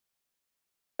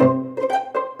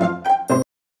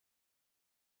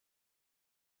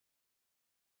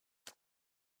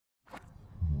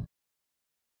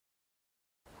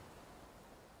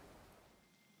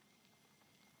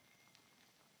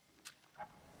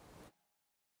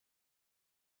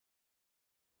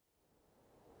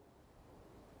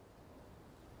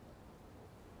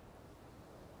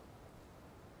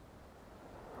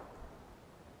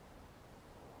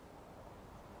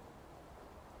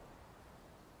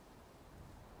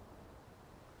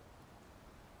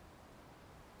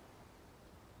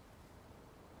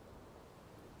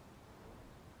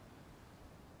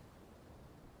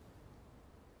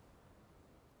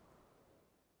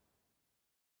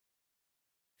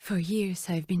For years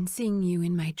I've been seeing you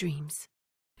in my dreams,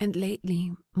 and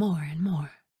lately more and more.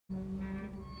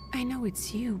 I know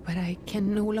it's you, but I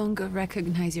can no longer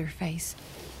recognize your face.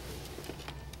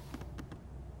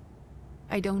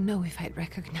 I don't know if I'd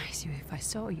recognize you if I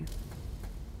saw you.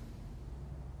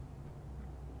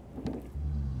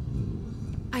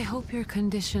 I hope your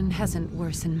condition hasn't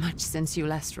worsened much since you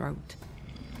last wrote.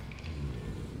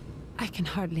 I can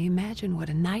hardly imagine what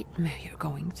a nightmare you're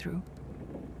going through.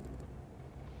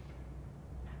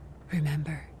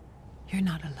 Remember, you're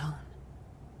not alone.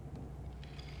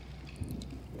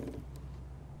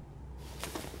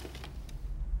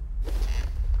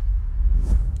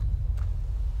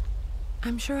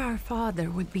 I'm sure our father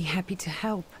would be happy to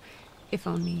help, if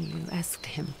only you asked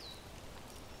him.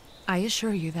 I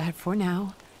assure you that for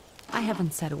now, I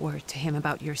haven't said a word to him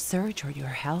about your search or your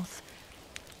health,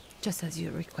 just as you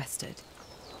requested.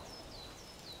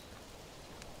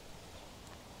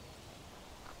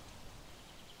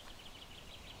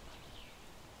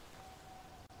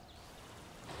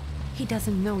 He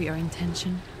doesn't know your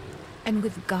intention, and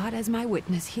with God as my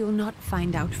witness, he'll not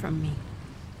find out from me.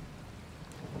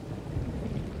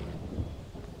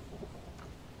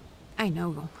 I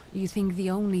know you think the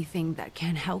only thing that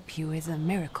can help you is a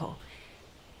miracle.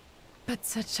 But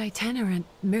such itinerant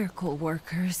miracle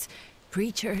workers,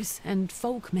 preachers, and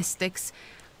folk mystics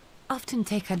often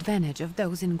take advantage of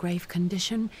those in grave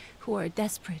condition who are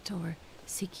desperate or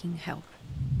seeking help.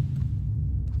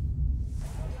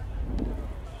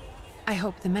 I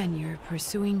hope the man you're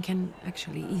pursuing can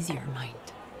actually ease your mind.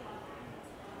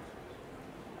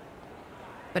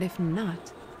 But if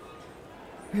not,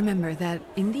 remember that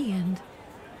in the end,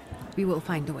 we will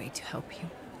find a way to help you.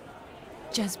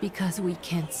 Just because we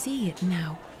can't see it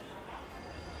now,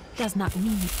 does not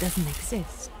mean it doesn't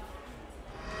exist.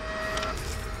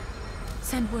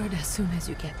 Send word as soon as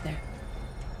you get there.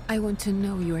 I want to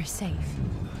know you are safe.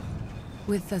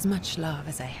 With as much love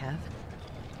as I have.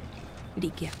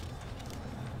 Ligia.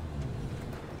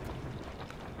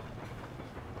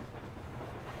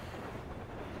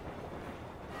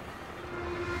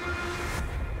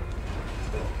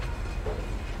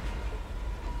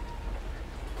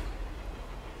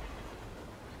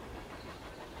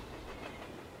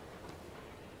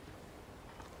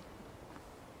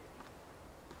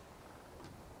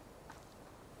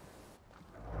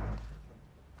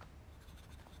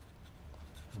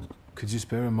 Could you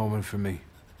spare a moment for me?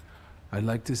 I'd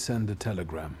like to send a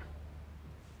telegram.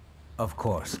 Of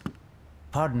course.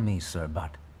 Pardon me, sir,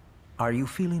 but are you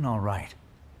feeling all right?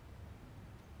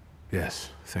 Yes,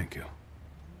 thank you.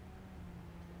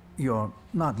 You're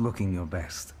not looking your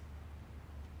best.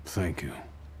 Thank you.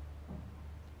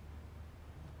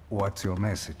 What's your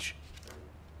message?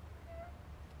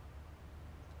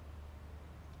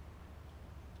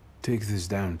 Take this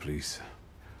down, please.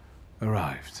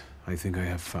 Arrived. I think I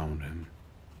have found him.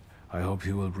 I hope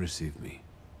he will receive me.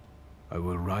 I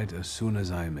will write as soon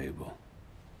as I am able.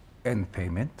 And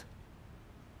payment?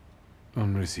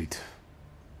 On receipt.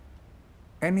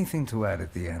 Anything to add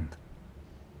at the end?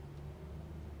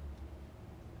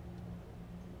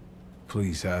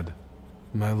 Please add,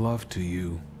 my love to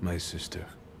you, my sister.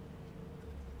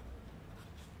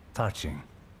 Touching.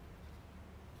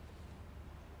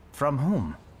 From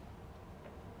whom?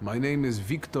 My name is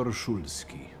Viktor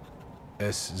Szulski.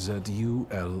 S-Z-U-L-S-K-I.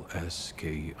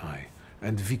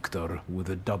 And Victor with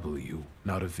a W,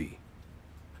 not a V.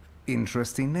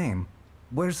 Interesting name.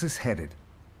 Where's this headed?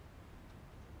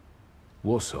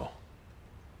 Warsaw,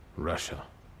 Russia.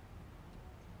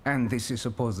 And this is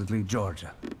supposedly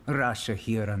Georgia. Russia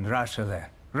here and Russia there.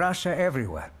 Russia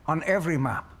everywhere, on every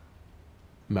map.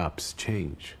 Maps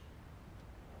change.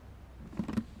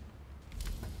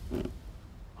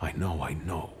 I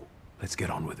know. Let's get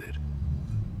on with it.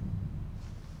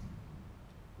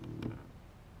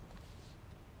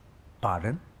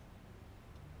 Pardon?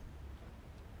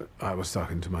 I was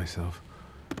talking to myself.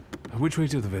 Which way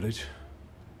to the village?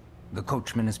 The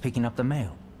coachman is picking up the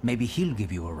mail. Maybe he'll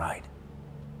give you a ride.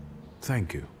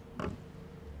 Thank you.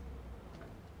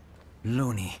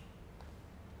 Loony.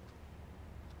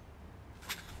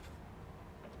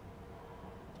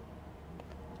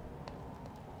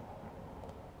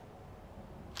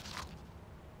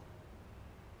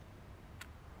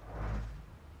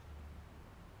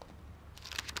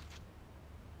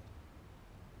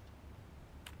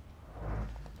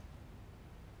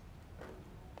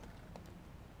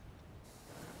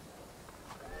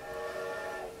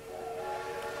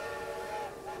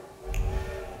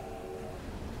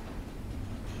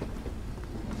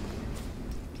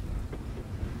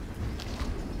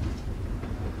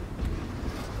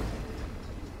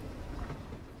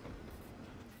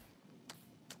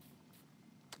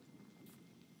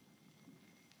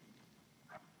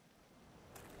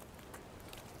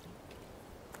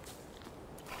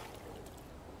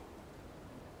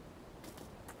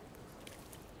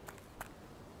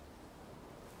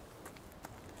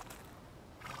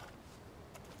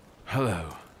 Hello.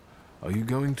 Are you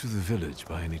going to the village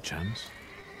by any chance?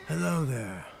 Hello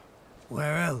there.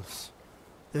 Where else?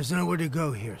 There's nowhere to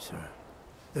go here, sir.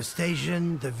 The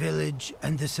station, the village,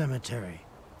 and the cemetery.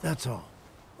 That's all.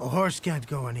 A horse can't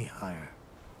go any higher.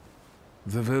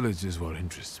 The village is what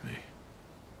interests me.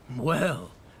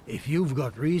 Well, if you've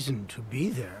got reason to be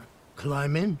there,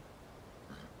 climb in.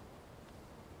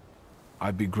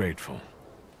 I'd be grateful.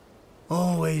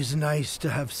 Always nice to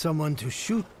have someone to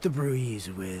shoot the breeze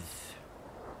with.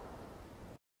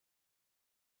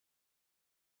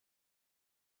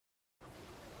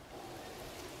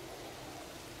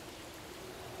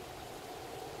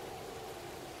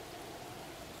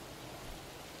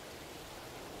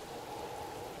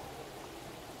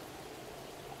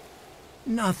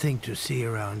 Nothing to see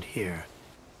around here.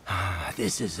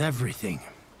 This is everything.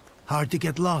 Hard to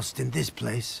get lost in this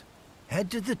place. Head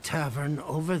to the tavern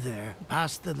over there,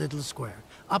 past the little square,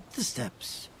 up the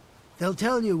steps. They'll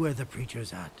tell you where the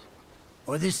preacher's at.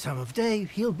 Or this time of day,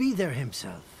 he'll be there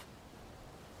himself.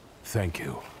 Thank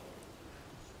you.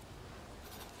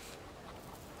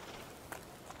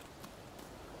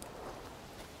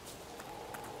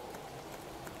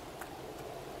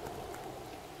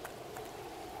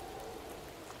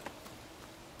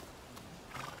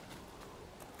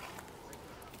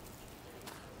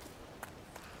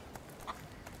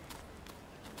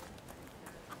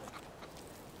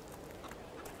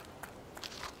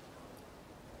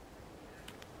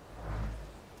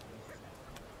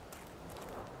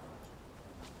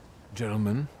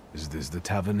 Gentlemen, is this the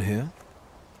tavern here?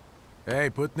 Hey,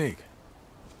 Putnik.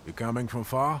 You coming from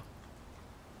far?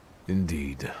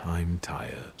 Indeed, I'm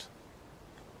tired.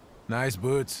 Nice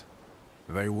boots.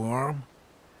 They warm?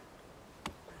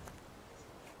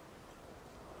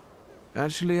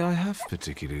 Actually, I have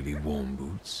particularly warm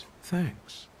boots.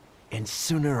 Thanks. And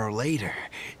sooner or later,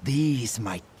 these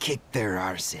might kick their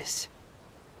arses.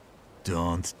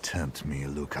 Don't tempt me,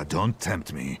 Luca. Don't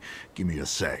tempt me. Give me a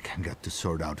sec. Got to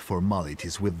sort out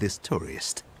formalities with this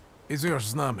tourist. It's your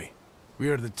snummy. We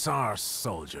are the Tsar's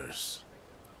soldiers.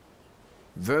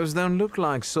 Those don't look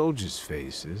like soldiers'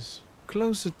 faces.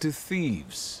 Closer to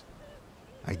thieves.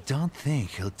 I don't think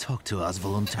he'll talk to us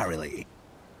voluntarily.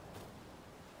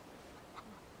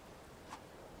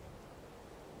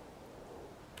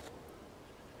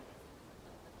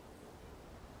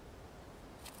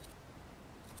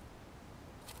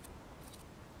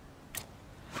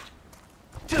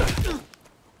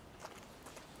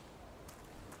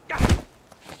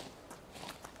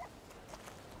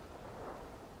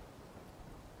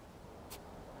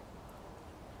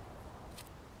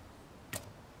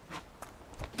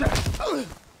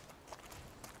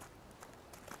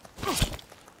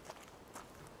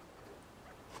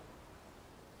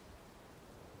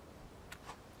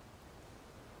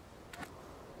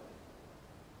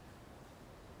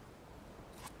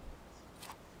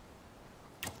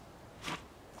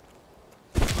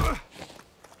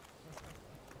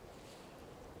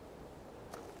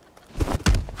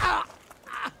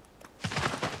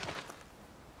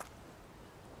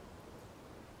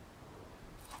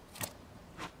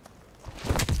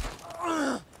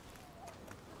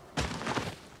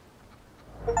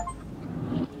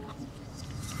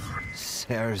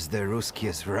 There's the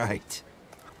Ruskies right.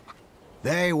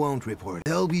 They won't report.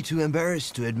 They'll be too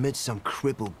embarrassed to admit some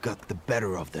cripple got the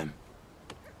better of them.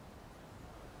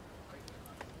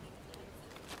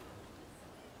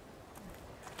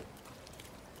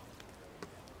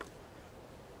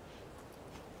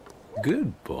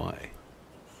 Good boy.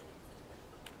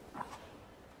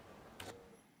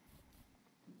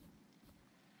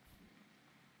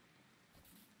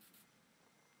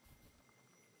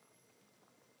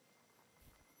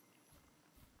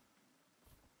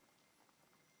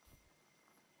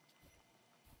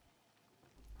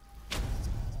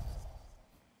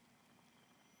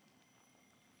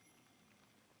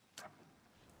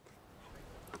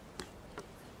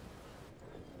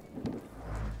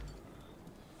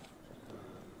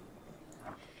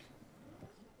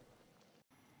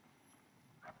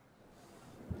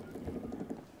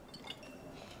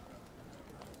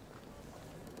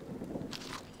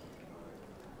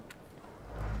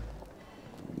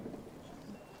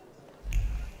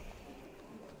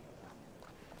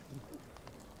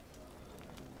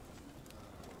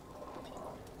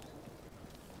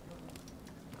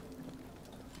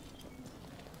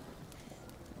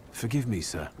 Forgive me,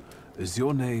 sir. Is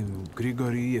your name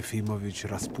Grigory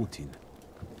Yefimovich Rasputin?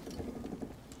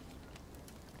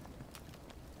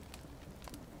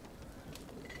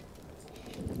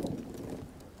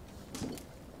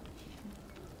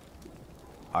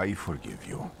 I forgive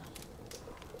you.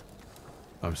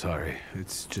 I'm sorry.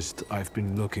 It's just I've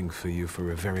been looking for you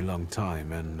for a very long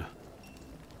time, and...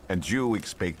 And you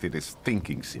expected a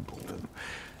thinking simpleton,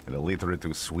 an illiterate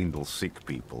who swindles sick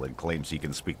people and claims he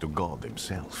can speak to God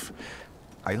himself.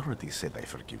 I already said I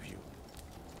forgive you.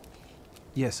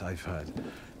 Yes, I've heard.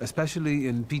 Especially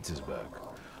in Petersburg.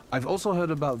 I've also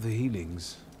heard about the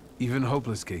healings, even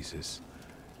hopeless cases.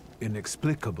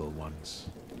 Inexplicable ones.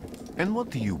 And what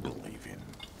do you believe in?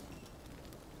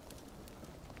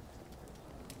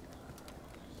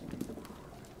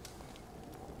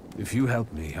 If you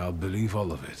help me, I'll believe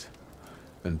all of it.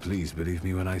 And please believe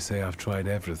me when I say I've tried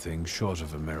everything short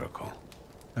of a miracle.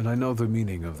 And I know the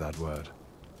meaning of that word.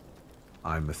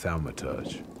 I'm a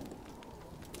Thaumaturge.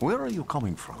 Where are you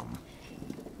coming from?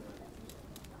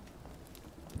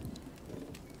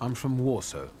 I'm from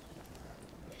Warsaw.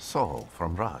 So,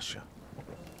 from Russia.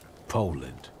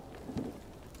 Poland.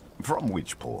 From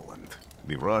which Poland?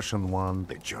 The Russian one,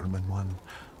 the German one,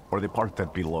 or the part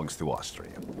that belongs to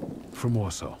Austria? From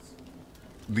Warsaw.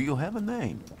 Do you have a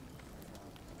name?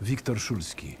 Viktor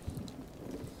Szulski.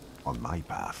 On my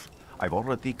path, I've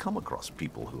already come across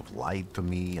people who've lied to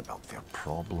me about their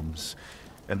problems,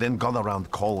 and then gone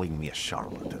around calling me a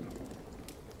charlatan.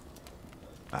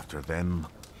 After them,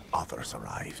 others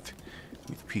arrived,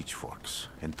 with pitchforks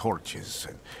and torches,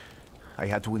 and I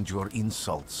had to endure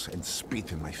insults and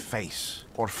spit in my face,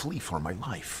 or flee for my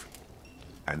life.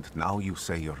 And now you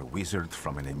say you're a wizard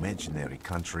from an imaginary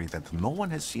country that no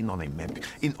one has seen on a map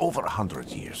in over 100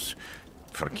 years.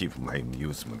 Forgive my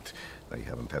amusement. I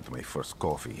haven't had my first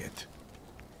coffee yet.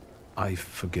 I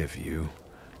forgive you,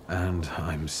 and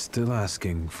I'm still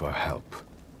asking for help.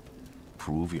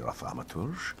 Prove you're a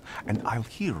Thaumaturge, and I'll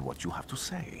hear what you have to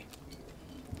say.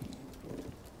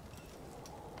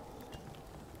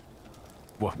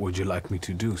 What would you like me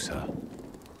to do, sir?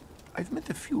 I've met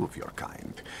a few of your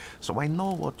kind, so I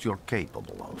know what you're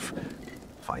capable of.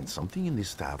 Find something in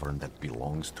this tavern that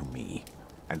belongs to me,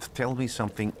 and tell me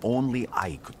something only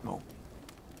I could know.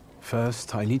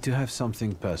 First, I need to have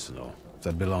something personal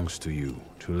that belongs to you,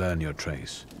 to learn your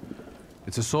trace.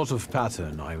 It's a sort of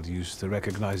pattern I'll use to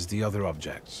recognize the other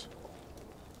objects.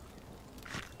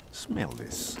 Smell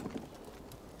this.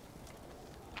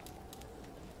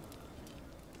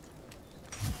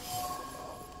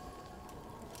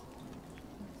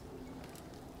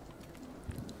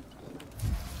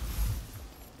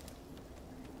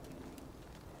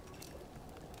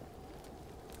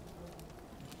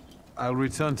 I'll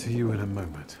return to you in a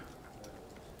moment.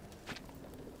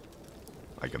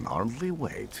 I can hardly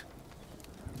wait.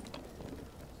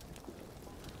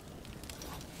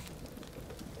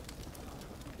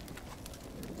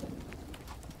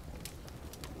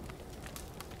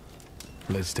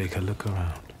 Let's take a look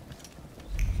around.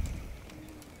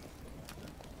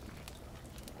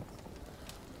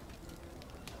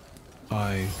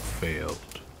 I failed.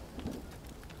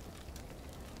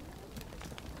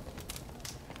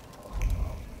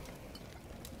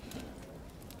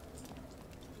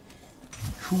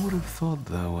 Who would have thought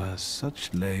there were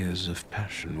such layers of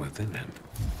passion within him?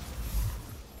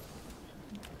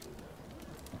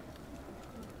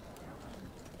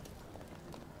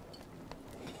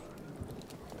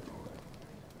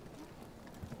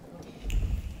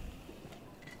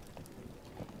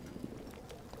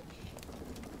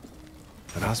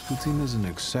 Rasputin is an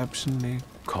exceptionally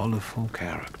colorful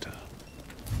character.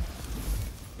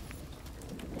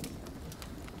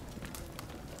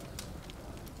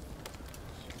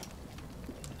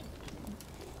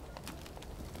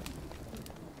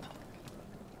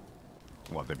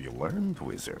 What have you learned,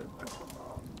 wizard?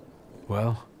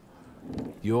 Well,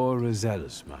 you're a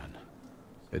zealous man.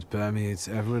 It permeates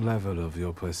every level of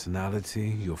your personality,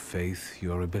 your faith,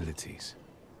 your abilities.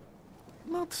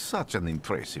 Not such an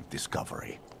impressive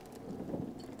discovery.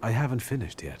 I haven't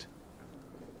finished yet.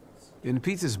 In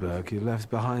Petersburg, you left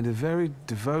behind a very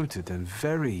devoted and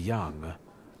very young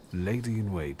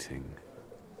lady-in-waiting.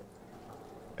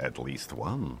 At least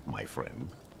one, my friend.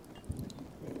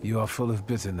 You are full of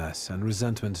bitterness and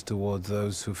resentment toward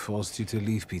those who forced you to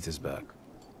leave Petersburg.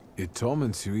 It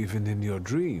torments you even in your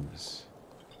dreams.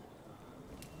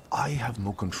 I have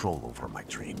no control over my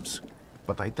dreams,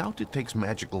 but I doubt it takes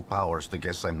magical powers to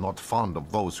guess I'm not fond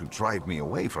of those who drive me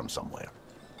away from somewhere.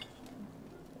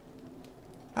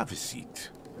 Have a seat.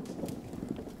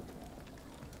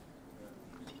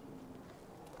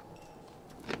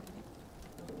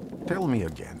 Tell me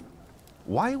again,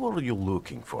 why were you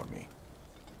looking for me?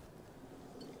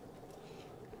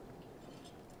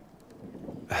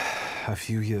 A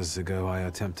few years ago, I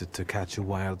attempted to catch a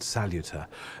wild saluter,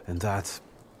 and that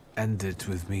ended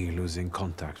with me losing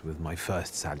contact with my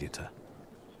first saluter.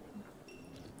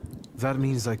 That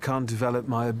means I can't develop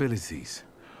my abilities.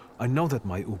 I know that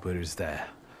my Uber is there.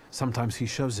 Sometimes he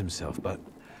shows himself, but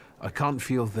I can't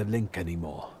feel the link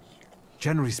anymore.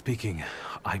 Generally speaking,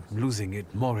 I'm losing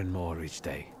it more and more each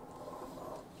day.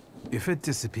 If it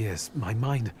disappears, my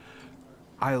mind...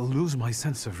 I'll lose my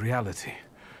sense of reality.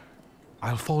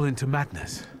 I'll fall into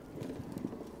madness.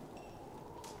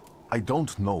 I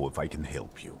don't know if I can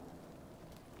help you.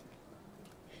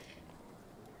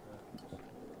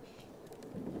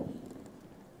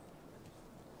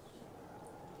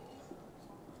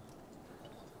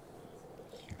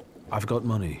 I've got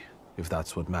money, if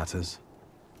that's what matters.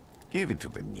 Give it to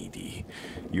the needy.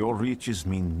 Your riches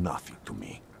mean nothing to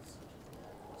me.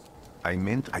 I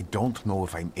meant I don't know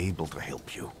if I'm able to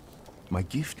help you. My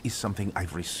gift is something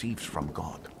I've received from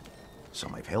God.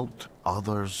 Some I've helped,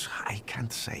 others I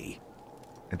can't say.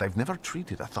 And I've never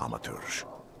treated a Thaumaturge.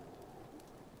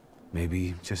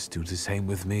 Maybe just do the same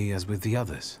with me as with the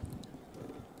others.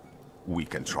 We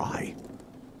can try.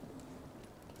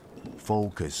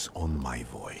 Focus on my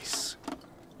voice.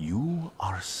 You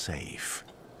are safe.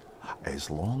 As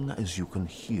long as you can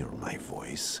hear my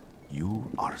voice,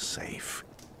 you are safe.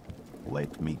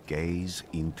 Let me gaze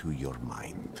into your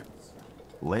mind.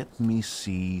 Let me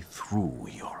see through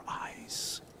your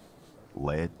eyes.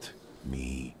 Let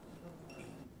me...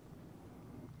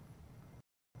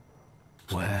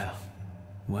 Where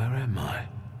am I?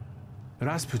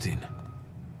 Rasputin.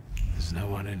 There's no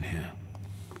one in here.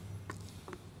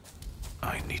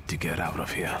 I need to get out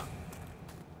of here.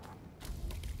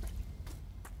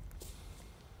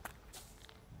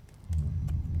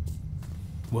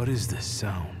 What is this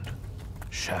sound?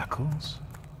 Shackles?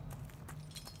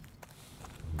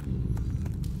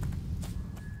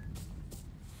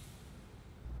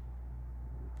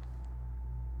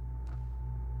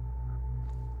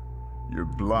 You're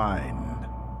blind.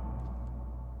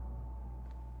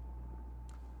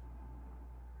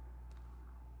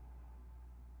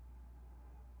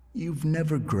 You've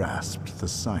never grasped the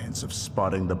science of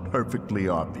spotting the perfectly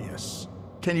obvious.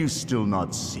 Can you still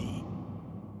not see?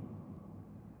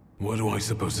 What do I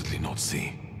supposedly not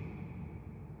see?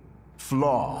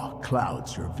 Flaw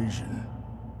clouds your vision.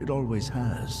 It always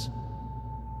has.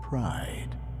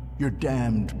 Pride. Your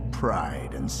damned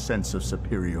pride and sense of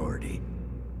superiority.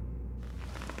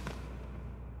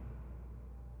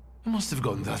 I must have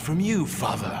gotten that from you,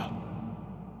 Father.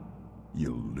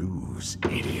 You'll lose,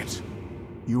 idiot.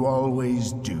 You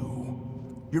always do.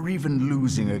 You're even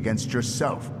losing against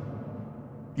yourself.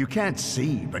 You can't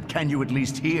see, but can you at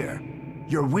least hear?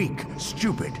 You're weak,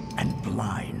 stupid, and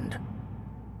blind.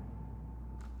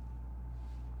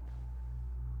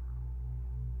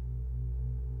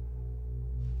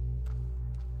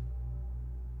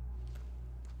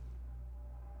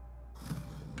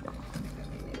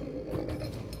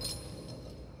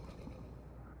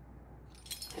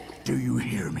 Do you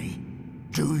hear me?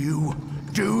 Do you?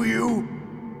 Do you?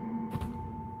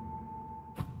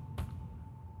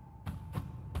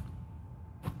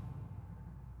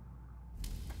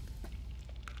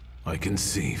 I can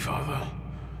see, Father.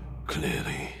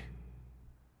 Clearly.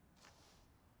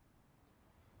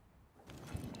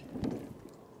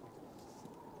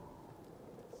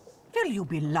 Will you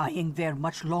be lying there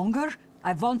much longer?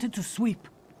 I wanted to sweep.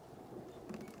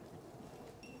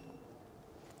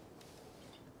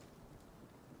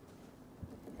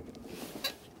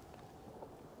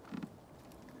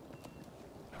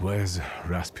 Where's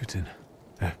Rasputin?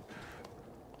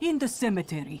 In the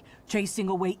cemetery, chasing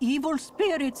away evil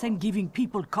spirits and giving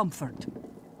people comfort.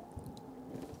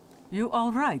 You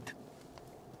all right?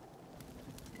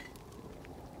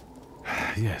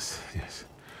 Yes,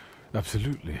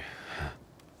 absolutely.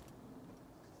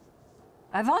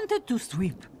 I wanted to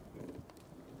sweep.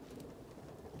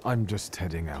 I'm just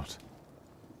heading out.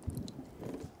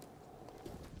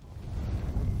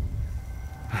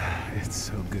 It's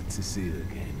so good to see you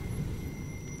again.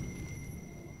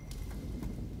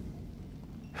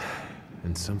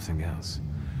 And something else.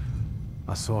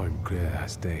 I saw him clear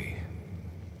as day.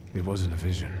 It wasn't a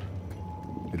vision.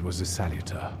 It was a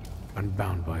saluter,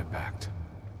 unbound by a pact.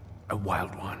 A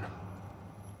wild one.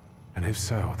 And if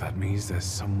so, that means there's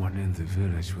someone in the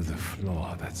village with a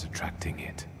flaw that's attracting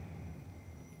it.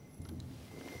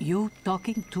 You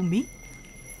talking to me?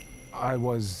 I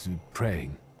was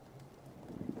praying.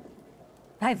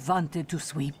 I wanted to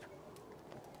sweep.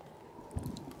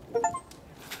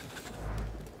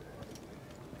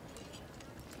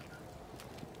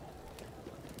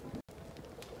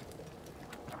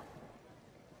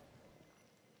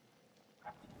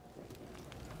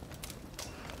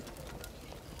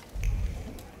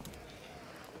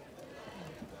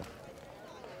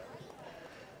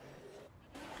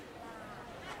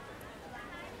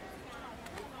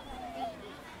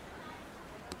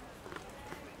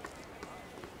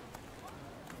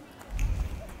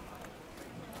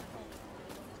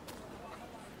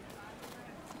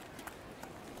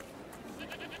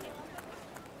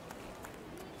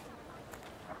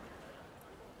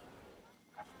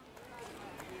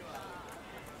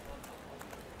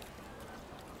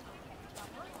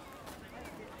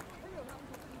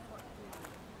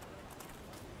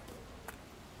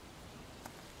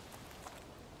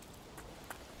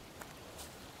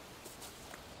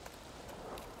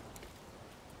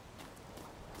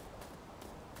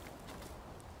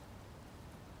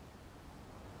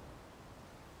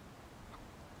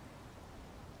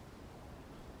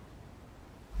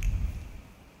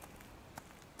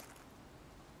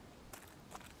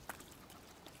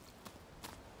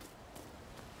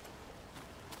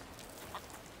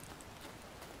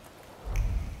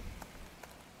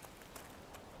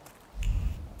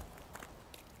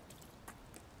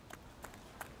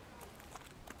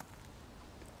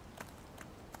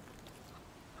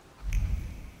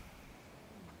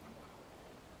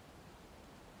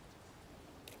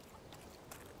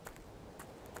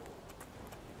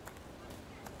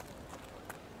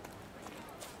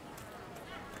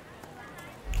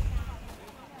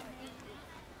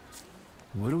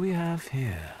 What do we have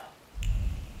here?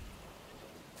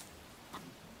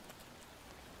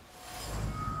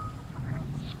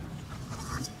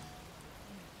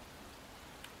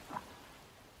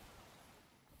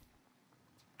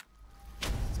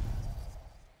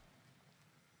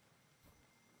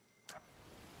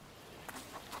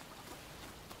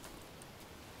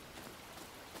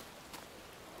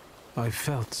 I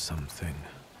felt something.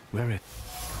 Where it...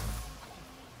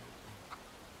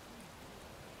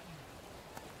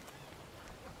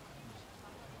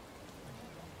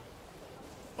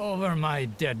 Over my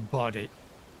dead body.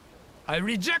 I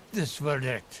reject this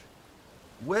verdict.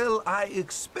 Well, I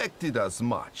expected as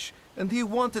much, and he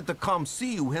wanted to come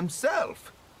see you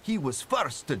himself. He was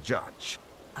first to judge.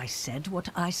 I said what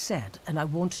I said, and I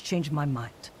won't change my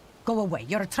mind. Go away,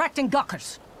 you're attracting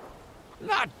gawkers.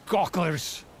 Not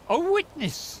gawkers, a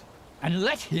witness. And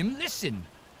let him listen.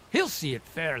 He'll see it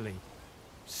fairly.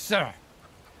 Sir,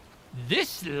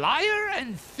 this liar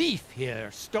and thief here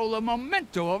stole a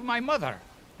memento of my mother.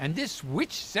 And this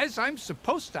witch says I'm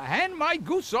supposed to hand my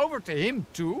goose over to him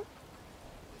too?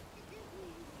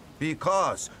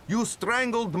 Because you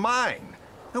strangled mine.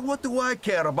 And what do I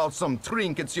care about some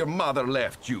trinkets your mother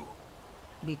left you?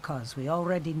 Because we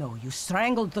already know you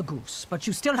strangled the goose, but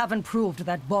you still haven't proved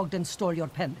that Bogdan stole your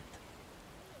pendant.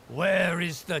 Where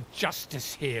is the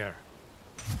justice here?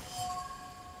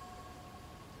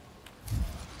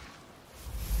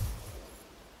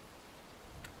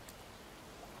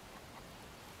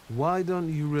 Why don't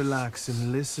you relax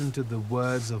and listen to the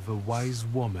words of a wise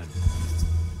woman?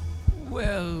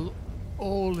 Well,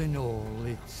 all in all,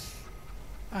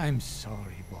 I'm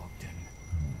sorry, Bogdan.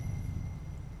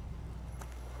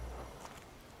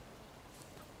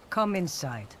 Come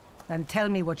inside, and tell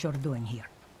me what you're doing here.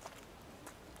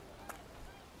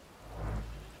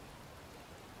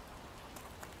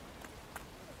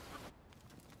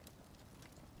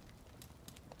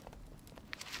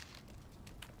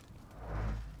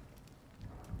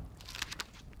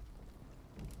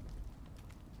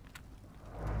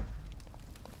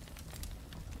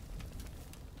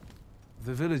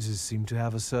 The villagers seem to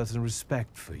have a certain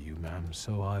respect for you, ma'am,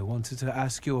 so I wanted to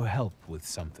ask your help with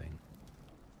something.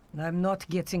 I'm not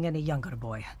getting any younger,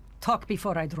 boy. Talk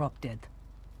before I drop dead.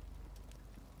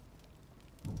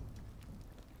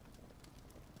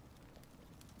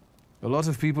 A lot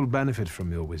of people benefit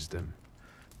from your wisdom.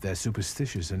 They're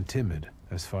superstitious and timid,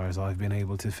 as far as I've been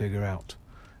able to figure out.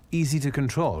 Easy to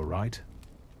control, right?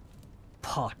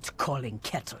 Pot calling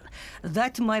kettle.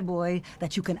 That, my boy,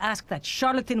 that you can ask that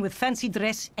charlatan with fancy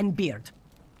dress and beard.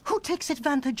 Who takes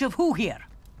advantage of who here?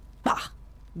 Bah!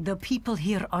 The people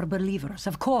here are believers,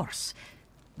 of course.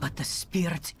 But the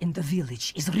spirit in the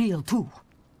village is real too.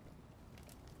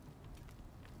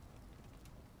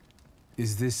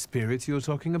 Is this spirit you're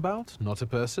talking about, not a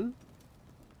person?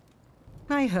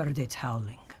 I heard it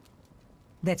howling.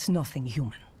 That's nothing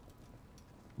human.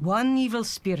 One evil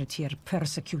spirit here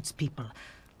persecutes people,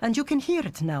 and you can hear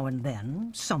it now and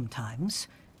then, sometimes.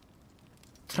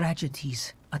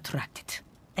 Tragedies attract it,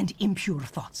 and impure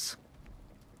thoughts.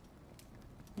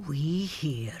 We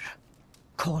here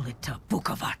call it a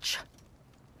Bukavac.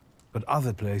 But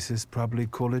other places probably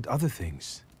call it other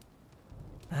things.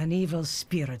 An evil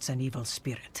spirit's an evil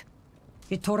spirit.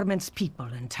 It torments people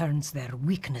and turns their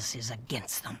weaknesses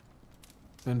against them.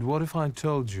 And what if I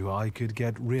told you I could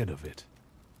get rid of it?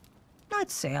 I'd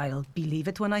say I'll believe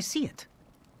it when I see it.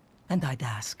 And I'd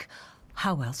ask,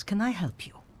 how else can I help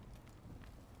you?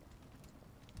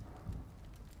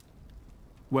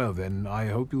 Well then, I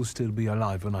hope you'll still be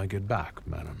alive when I get back,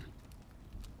 madam.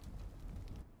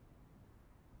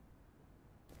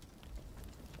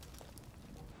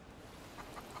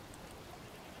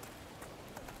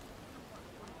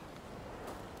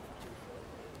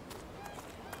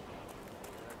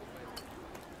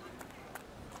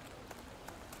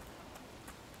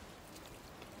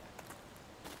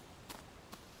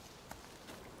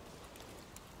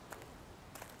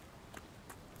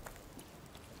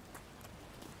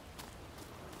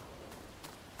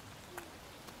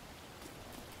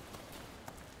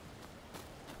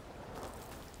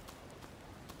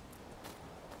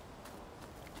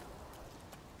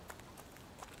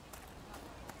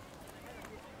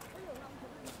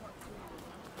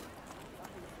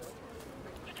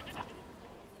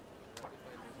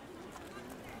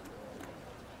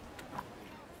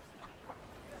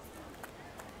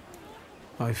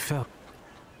 I felt...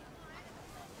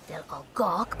 They'll all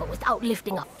gawk, but without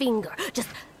lifting a finger. Just,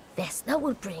 Vesna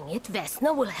will bring it,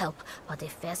 Vesna will help. But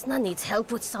if Vesna needs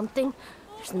help with something,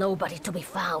 there's nobody to be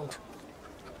found.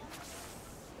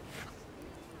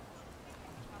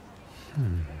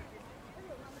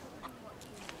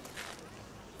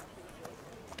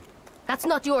 That's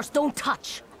not yours, don't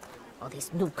touch! All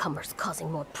these newcomers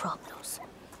causing more problems.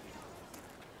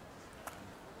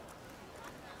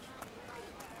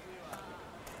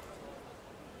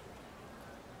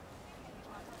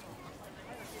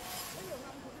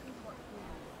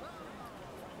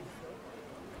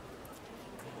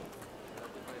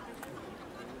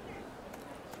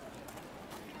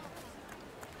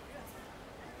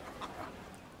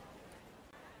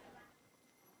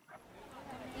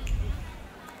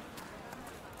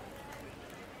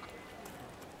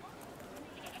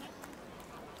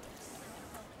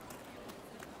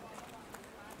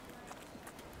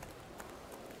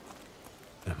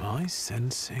 Am I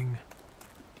sensing?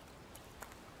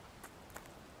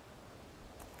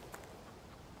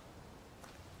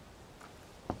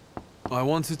 I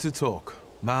wanted to talk.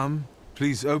 Ma'am,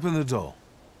 please open the door.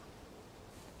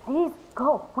 Please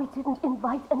go. We didn't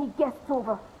invite any guests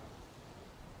over.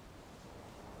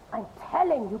 I'm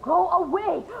telling you, go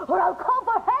away, or I'll call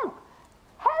for help!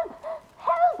 Help!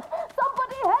 Help!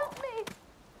 Somebody help me!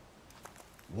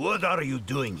 What are you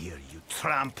doing here, you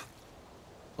tramp?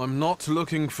 I'm not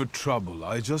looking for trouble.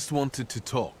 I just wanted to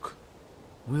talk.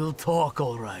 We'll talk,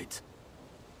 all right.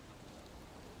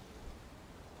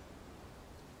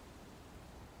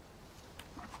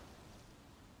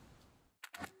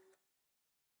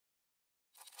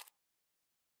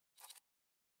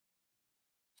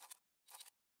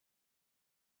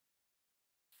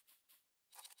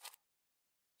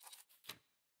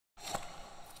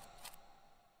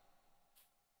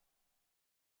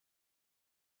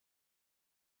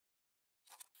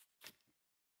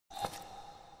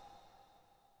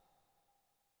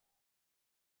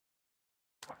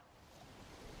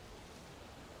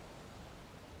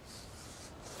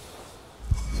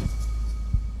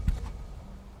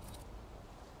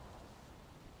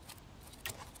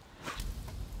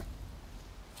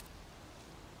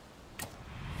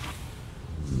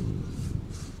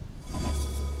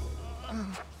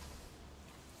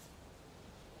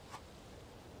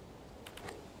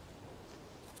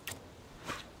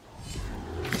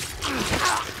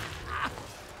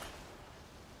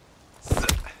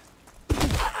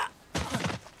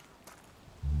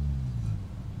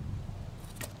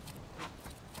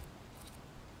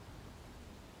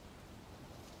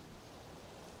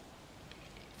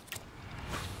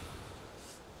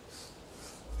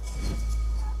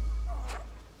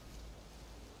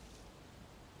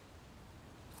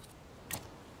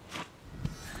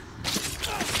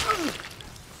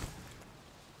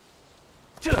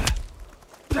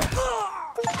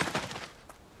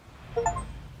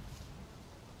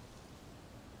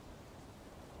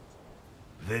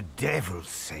 The devil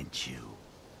sent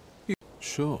you.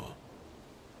 Sure.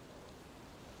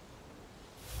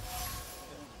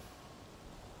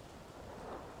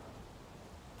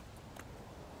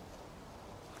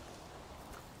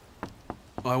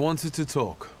 I wanted to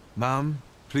talk. Ma'am,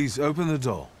 please open the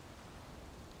door.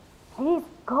 Please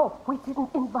go. We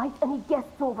didn't invite any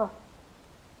guests over.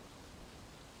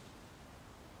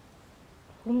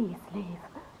 Please leave.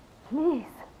 Please.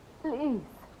 Please.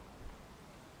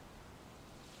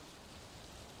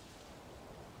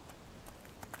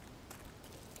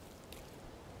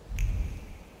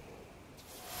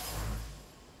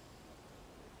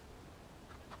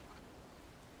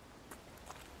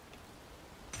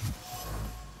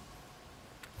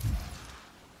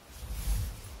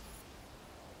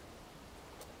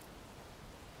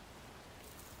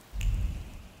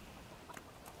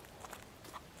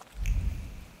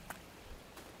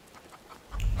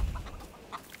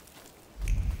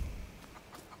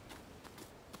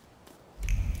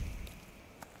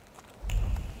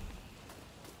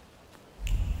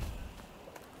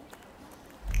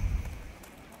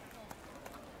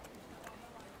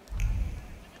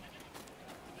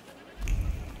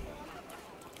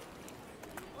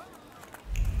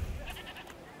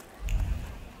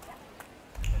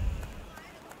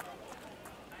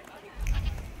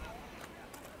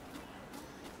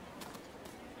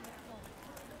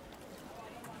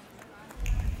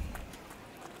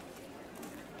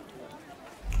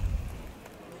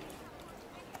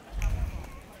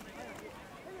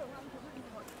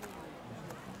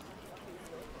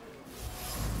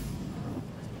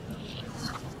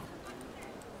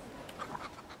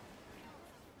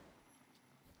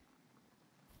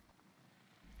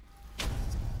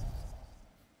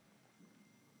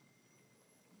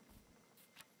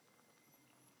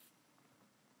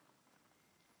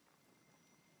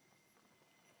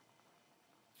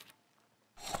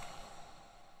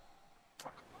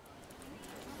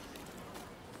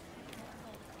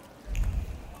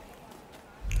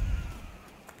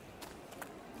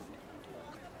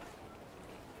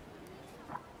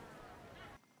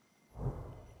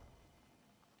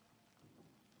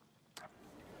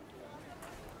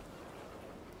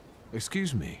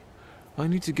 Excuse me. I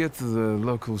need to get to the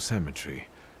local cemetery.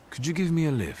 Could you give me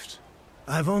a lift?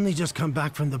 I've only just come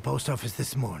back from the post office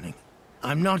this morning.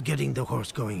 I'm not getting the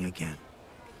horse going again.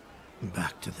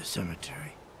 Back to the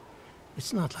cemetery.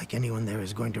 It's not like anyone there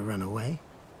is going to run away.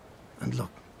 And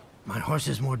look, my horse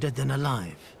is more dead than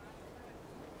alive.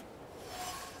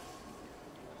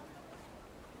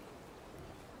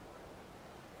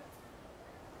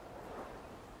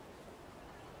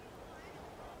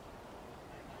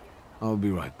 I'll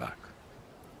be right back.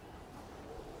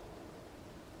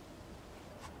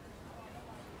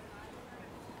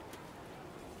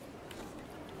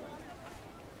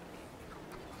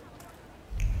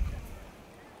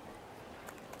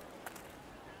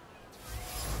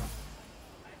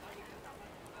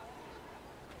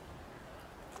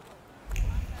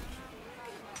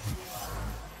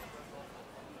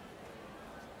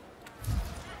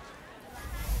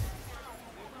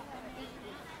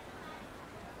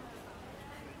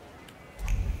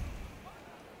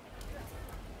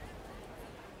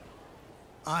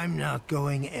 I'm not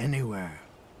going anywhere.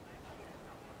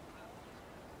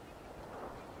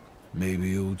 Maybe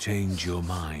you'll change your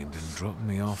mind and drop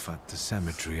me off at the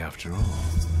cemetery after all.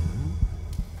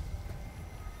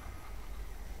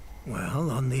 Well,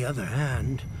 on the other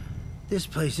hand, this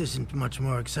place isn't much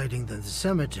more exciting than the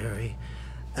cemetery,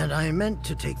 and I meant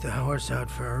to take the horse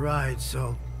out for a ride,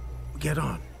 so get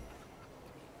on.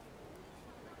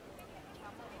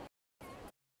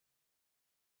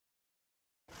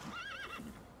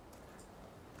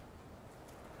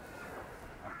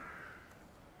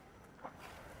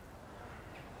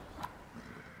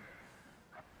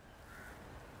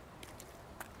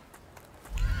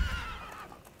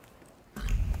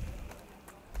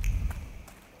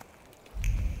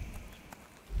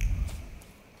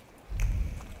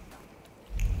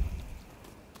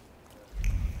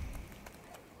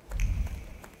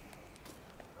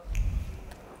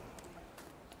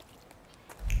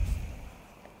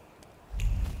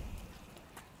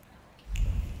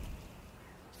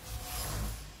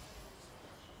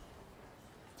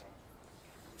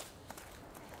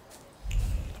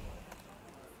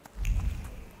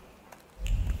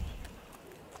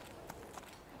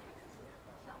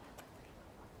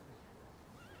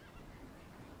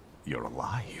 You're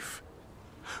alive.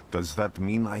 Does that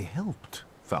mean I helped,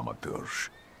 Thaumaturge?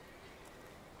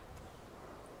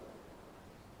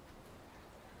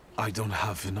 I don't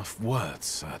have enough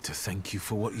words to thank you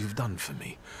for what you've done for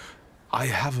me. I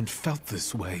haven't felt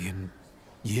this way in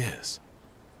years.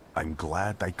 I'm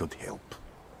glad I could help.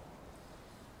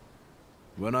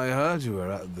 When I heard you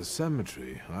were at the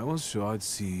cemetery, I was sure I'd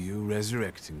see you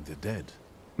resurrecting the dead.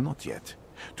 Not yet.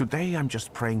 Today I'm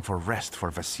just praying for rest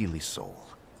for Vasily's soul.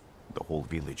 The whole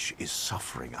village is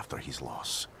suffering after his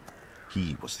loss.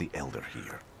 He was the elder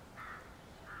here.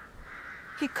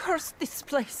 He cursed this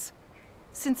place.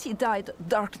 Since he died,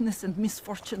 darkness and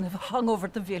misfortune have hung over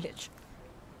the village.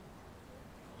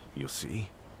 You see?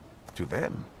 To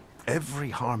them, every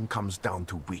harm comes down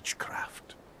to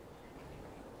witchcraft.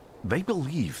 They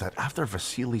believe that after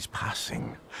Vasily's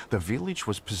passing, the village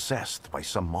was possessed by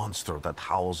some monster that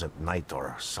howls at night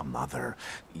or some other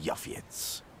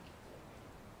Yafiets.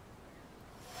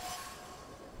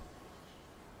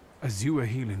 As you were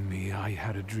healing me, I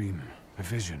had a dream, a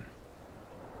vision.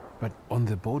 But on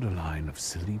the borderline of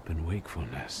sleep and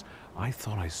wakefulness, I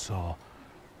thought I saw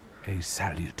a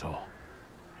salutor.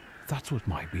 That's what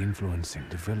might be influencing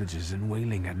the villagers in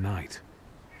wailing at night.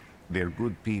 They're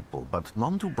good people, but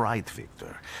none too bright,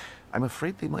 Victor. I'm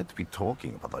afraid they might be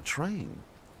talking about a train.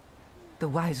 The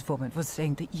wise woman was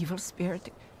saying the evil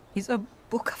spirit is a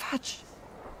Bukavac.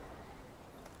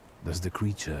 Does the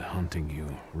creature hunting you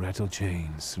rattle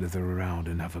chains, slither around,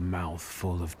 and have a mouth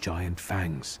full of giant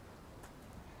fangs?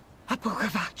 A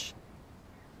Bukavac.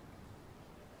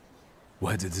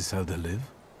 Where did this elder live?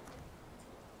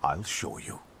 I'll show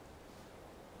you.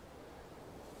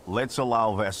 Let's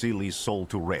allow Vasily's soul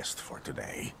to rest for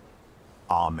today.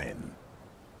 Amen.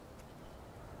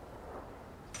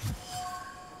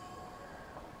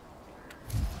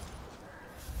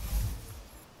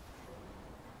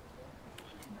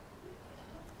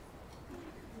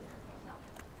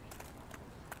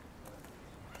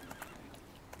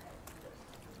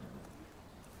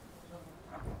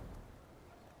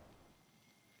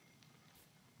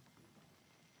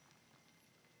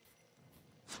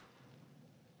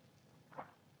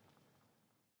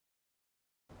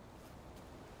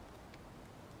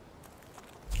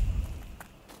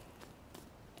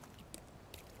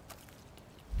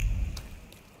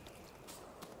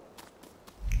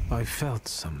 I felt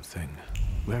something.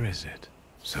 Where is it?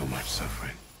 So much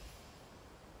suffering.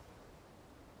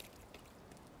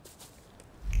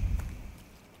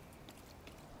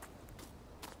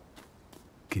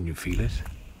 Can you feel it?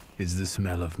 It's the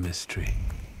smell of mystery.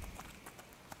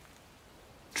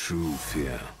 True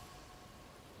fear.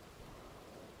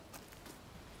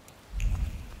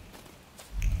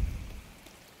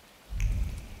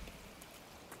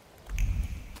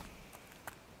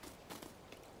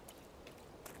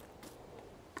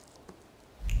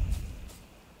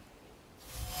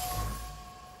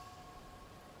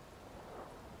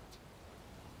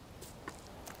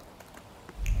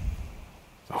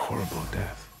 A horrible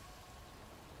death.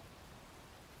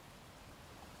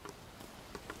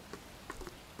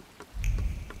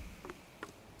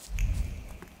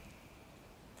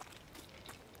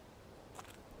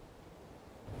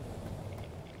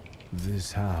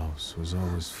 This house was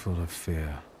always full of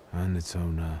fear, and its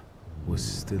owner was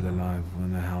still alive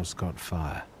when the house caught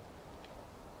fire.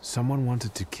 Someone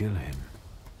wanted to kill him.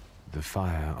 The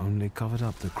fire only covered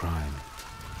up the crime.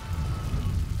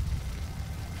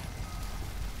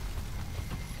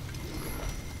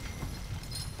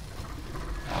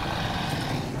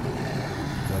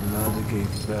 The murder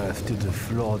gave birth to the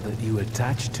flaw that you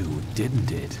attached to,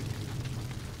 didn't it?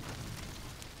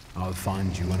 I'll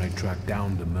find you when I track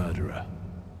down the murderer.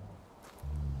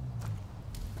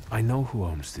 I know who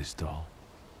owns this doll.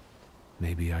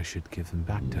 Maybe I should give them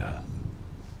back to her.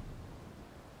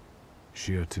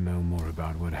 She ought to know more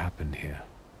about what happened here.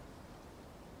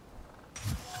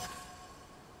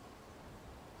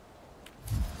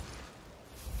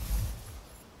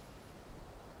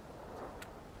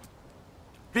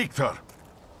 Victor!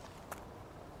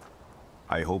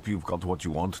 I hope you've got what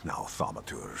you want now,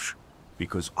 Thaumaturge.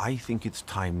 Because I think it's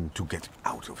time to get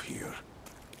out of here.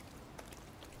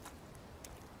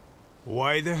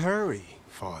 Why the hurry,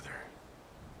 Father?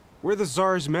 We're the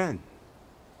Tsar's men.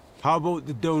 How about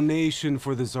the donation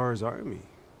for the Tsar's army?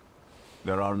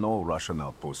 There are no Russian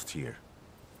outposts here.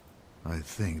 I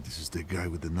think this is the guy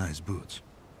with the nice boots.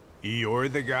 You're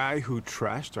the guy who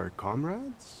trashed our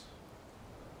comrades?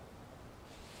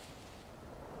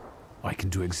 I can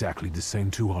do exactly the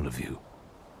same to all of you.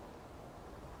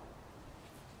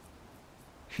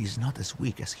 He's not as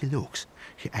weak as he looks.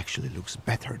 He actually looks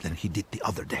better than he did the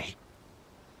other day.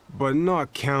 But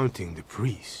not counting the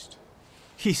priest.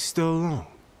 He's still alone.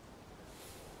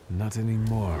 Not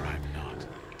anymore, I'm not.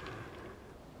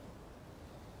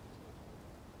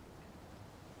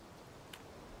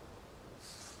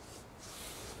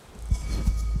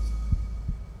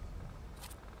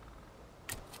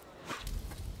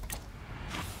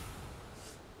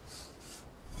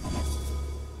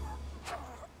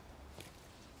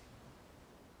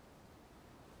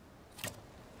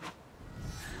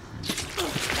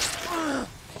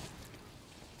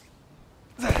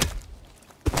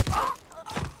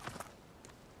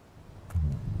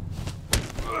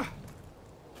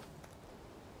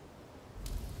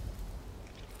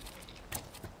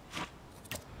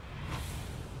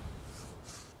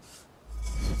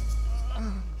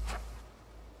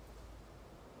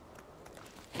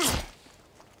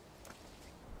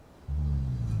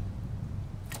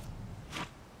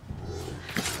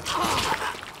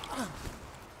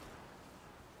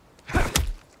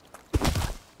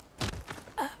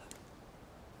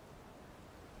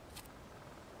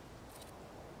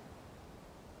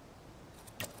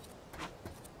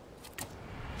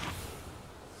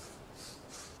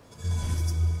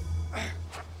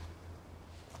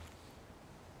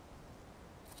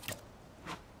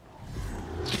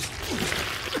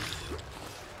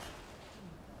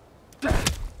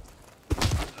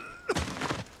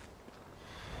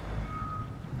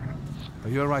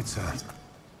 Are you all right, sir?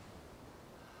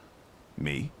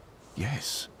 Me?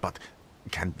 Yes, but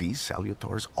can these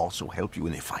salutors also help you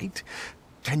in a fight?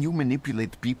 Can you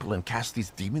manipulate people and cast these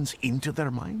demons into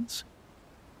their minds?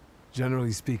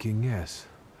 Generally speaking, yes.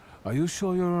 Are you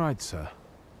sure you're all right, sir?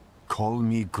 Call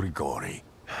me Grigori.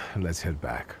 Let's head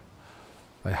back.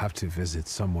 I have to visit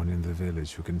someone in the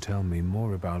village who can tell me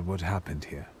more about what happened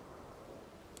here.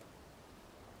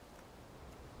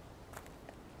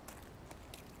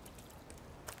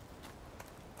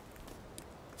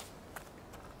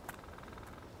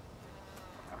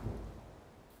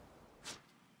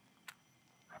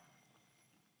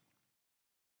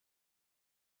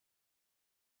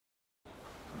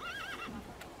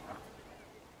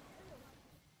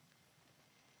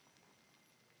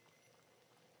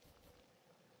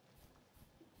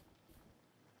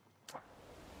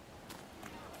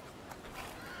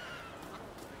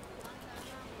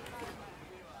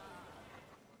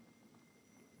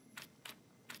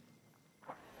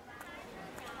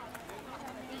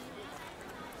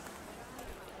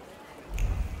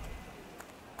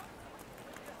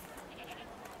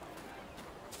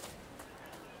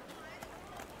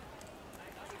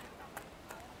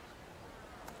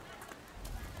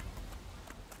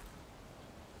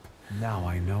 Now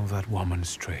I know that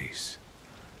woman's trace.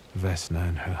 Vesna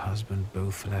and her husband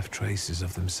both left traces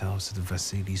of themselves at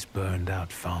Vasily's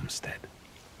burned-out farmstead.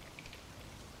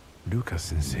 Luka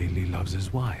sincerely loves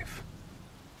his wife.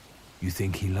 You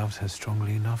think he loves her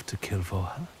strongly enough to kill for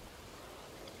her?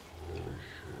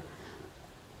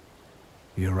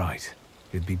 You're right.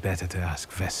 It'd be better to ask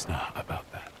Vesna about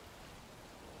that.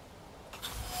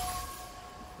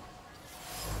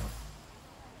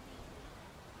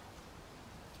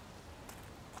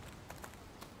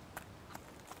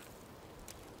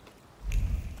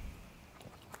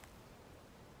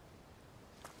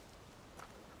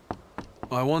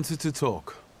 I wanted to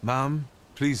talk. Ma'am,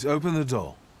 please open the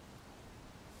door.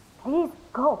 Please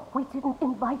go. We didn't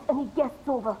invite any guests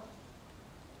over.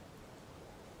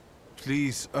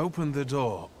 Please open the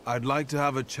door. I'd like to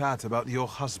have a chat about your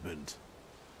husband.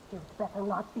 You'd better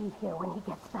not be here when he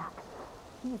gets back.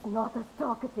 He's not as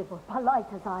talkative or polite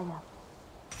as I am.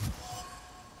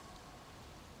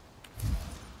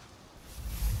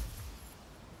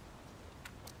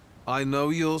 I know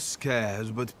you're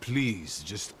scared, but please,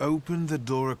 just open the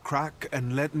door a crack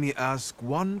and let me ask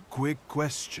one quick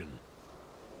question.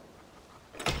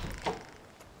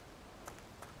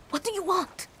 What do you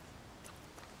want?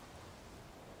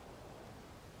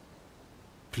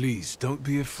 Please, don't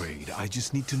be afraid. I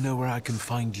just need to know where I can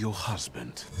find your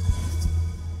husband.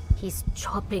 He's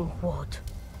chopping wood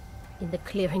in the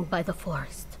clearing by the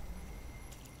forest.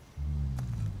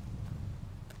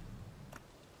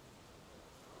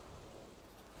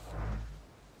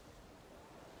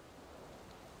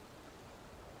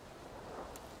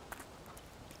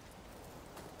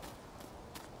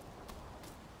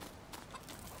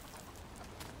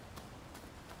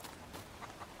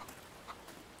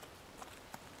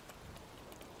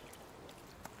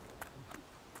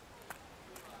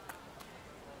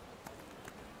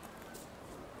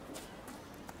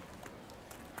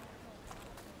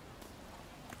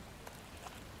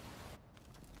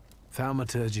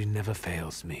 Thaumaturge never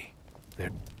fails me.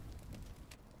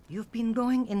 You've been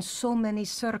going in so many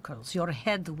circles, your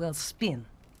head will spin.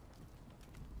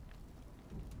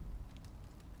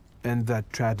 And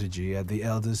that tragedy at the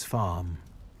Elder's farm,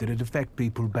 did it affect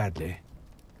people badly?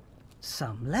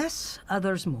 Some less,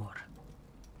 others more.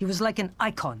 He was like an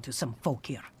icon to some folk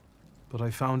here. But I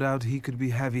found out he could be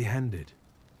heavy-handed.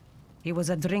 He was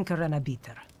a drinker and a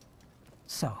beater.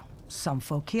 So, some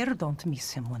folk here don't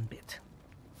miss him one bit.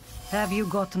 Have you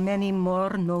got many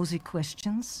more nosy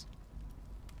questions?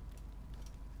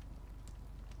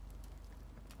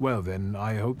 Well then,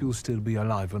 I hope you'll still be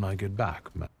alive when I get back,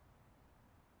 ma.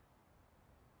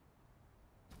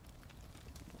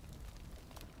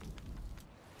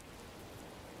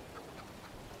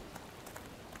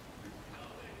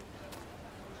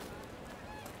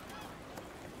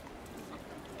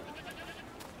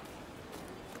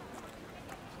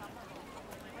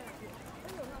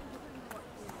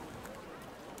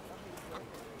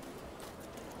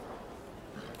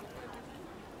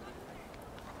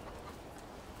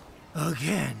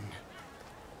 Again.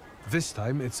 This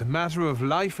time, it's a matter of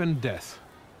life and death.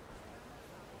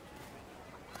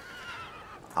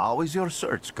 How is your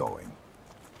search going?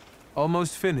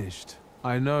 Almost finished.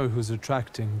 I know who's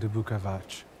attracting the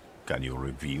Bukavac. Can you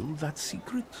reveal that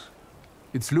secret?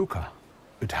 It's Luka.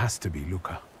 It has to be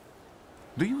Luka.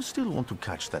 Do you still want to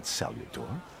catch that Salutor?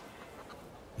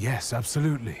 Yes,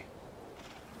 absolutely.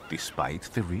 Despite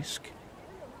the risk?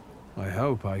 I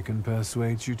hope I can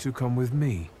persuade you to come with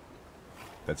me.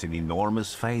 That's an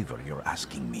enormous favor you're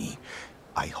asking me.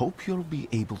 I hope you'll be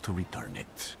able to return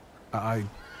it. I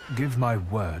give my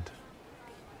word.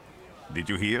 Did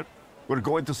you hear? We're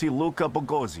going to see Luka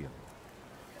Bogosian.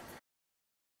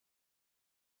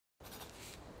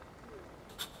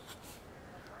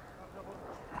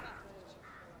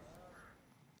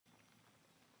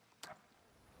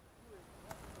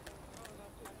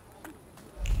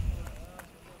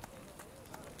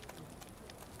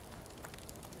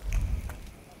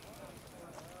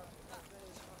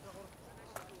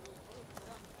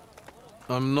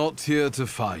 I'm not here to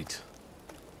fight.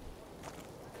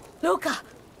 Luka!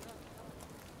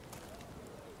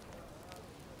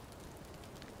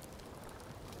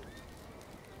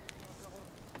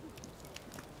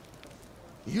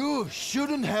 You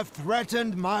shouldn't have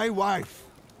threatened my wife.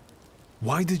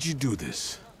 Why did you do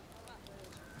this?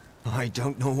 I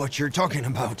don't know what you're talking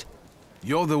about.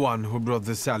 You're the one who brought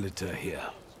the Salutor here.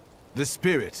 The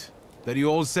spirit that you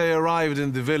all say arrived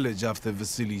in the village after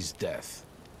Vasily's death.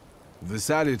 The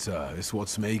Salutor is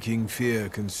what's making fear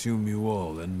consume you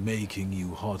all and making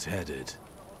you hot-headed.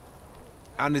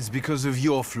 And it's because of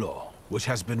your flaw, which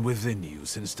has been within you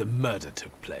since the murder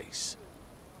took place.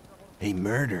 A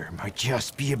murder might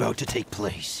just be about to take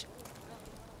place.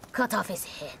 Cut off his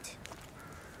head.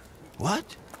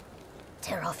 What?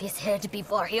 Tear off his head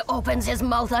before he opens his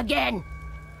mouth again!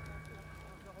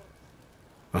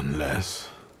 Unless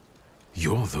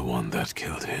you're the one that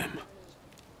killed him.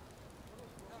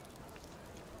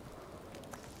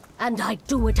 And I'd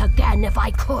do it again if I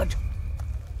could.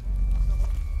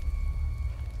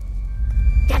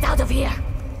 Get out of here!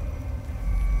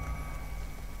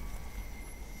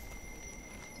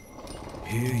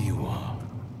 Here you are,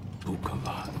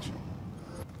 Bukavac.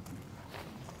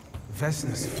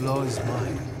 Vesna's flaw is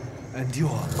mine, and you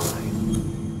are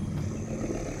mine.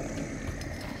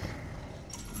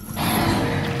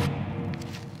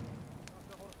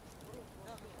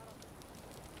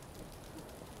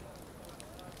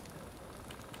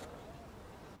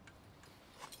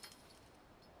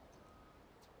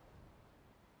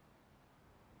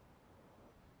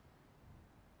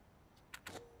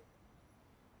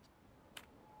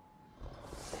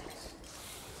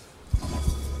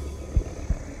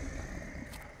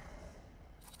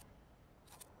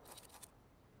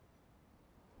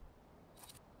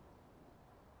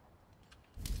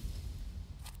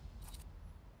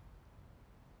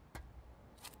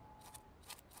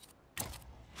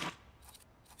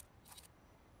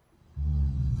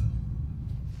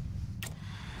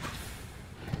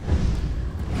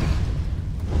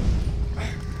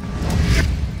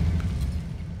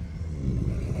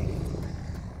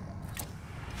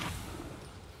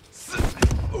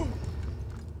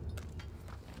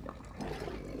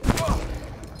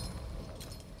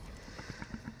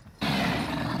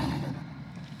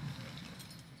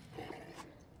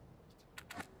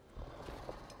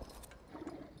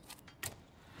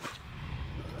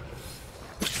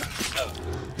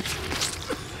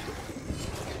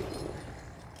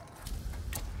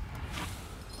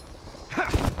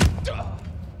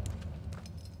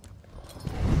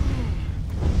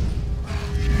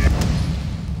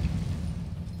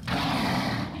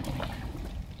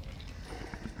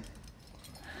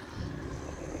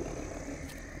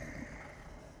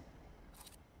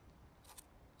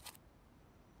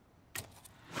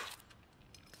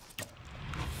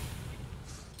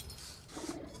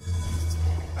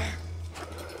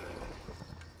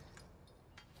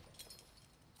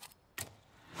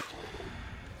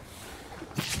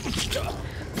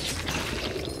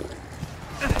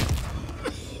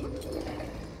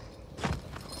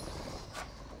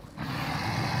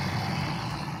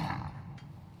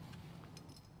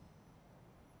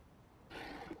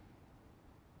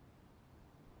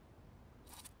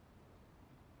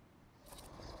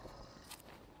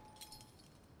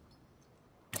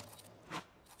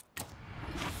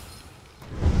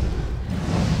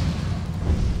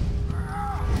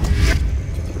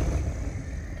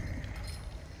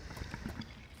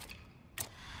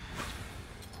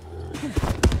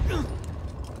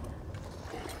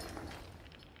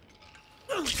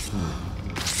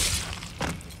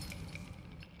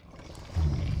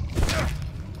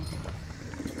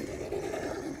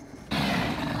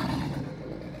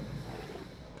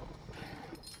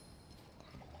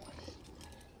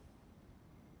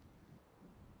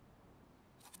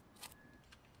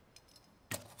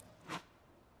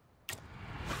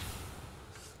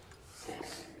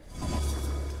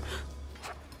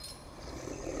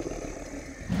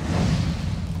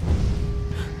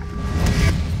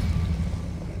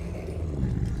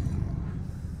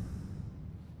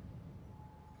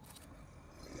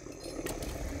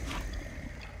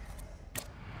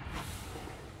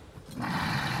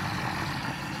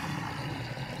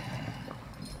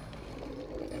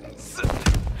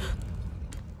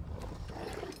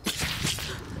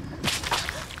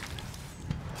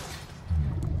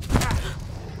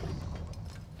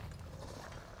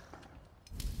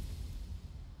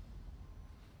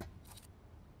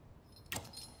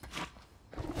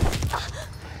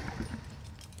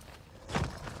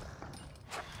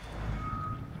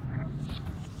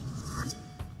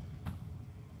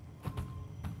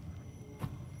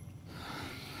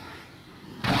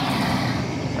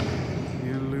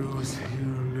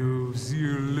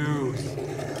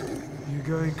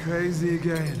 Going crazy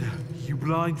again, you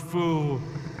blind fool.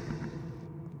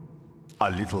 A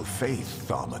little faith,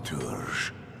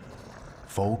 Thaumaturge.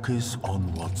 Focus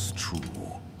on what's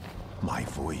true. My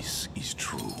voice is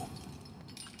true.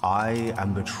 I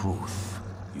am the truth,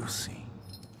 you see.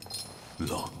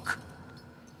 Look.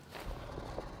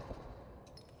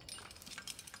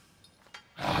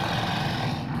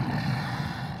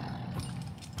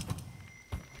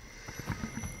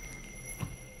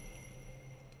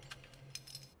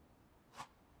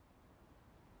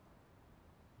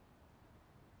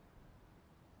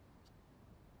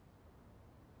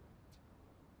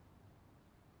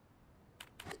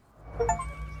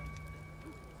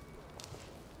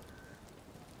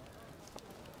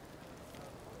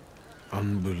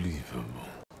 Unbelievable.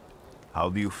 How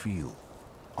do you feel?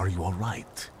 Are you all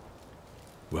right?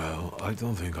 Well, I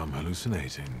don't think I'm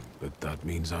hallucinating, but that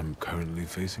means I'm currently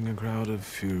facing a crowd of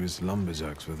furious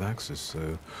lumberjacks with axes,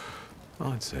 so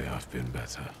I'd say I've been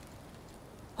better.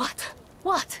 What?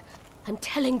 What? I'm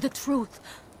telling the truth.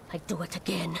 I do it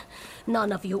again.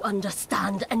 None of you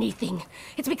understand anything.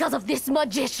 It's because of this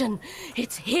magician.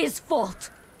 It's his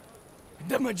fault.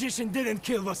 The magician didn't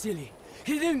kill Vasily.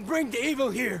 He didn't bring the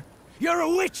evil here. You're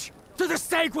a witch! To the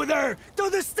stake with her! To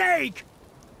the stake!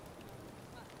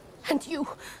 And you...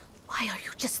 why are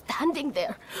you just standing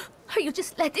there? Are you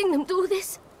just letting them do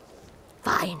this?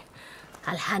 Fine.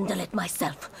 I'll handle it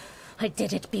myself. I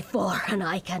did it before, and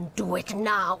I can do it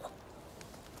now.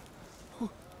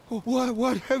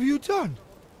 What have you done?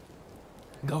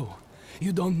 Go.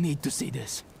 You don't need to see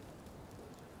this.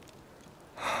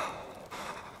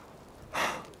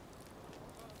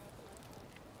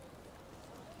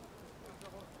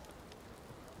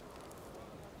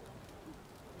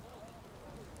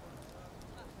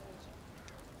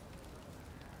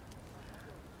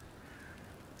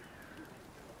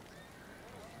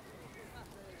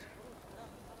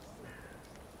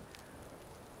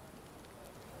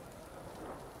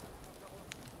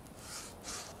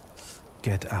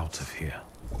 Get out of here.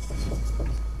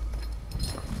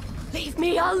 Leave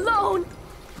me alone!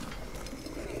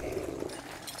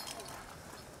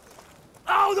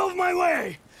 Out of my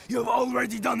way! You've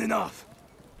already done enough!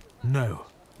 No,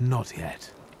 not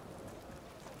yet.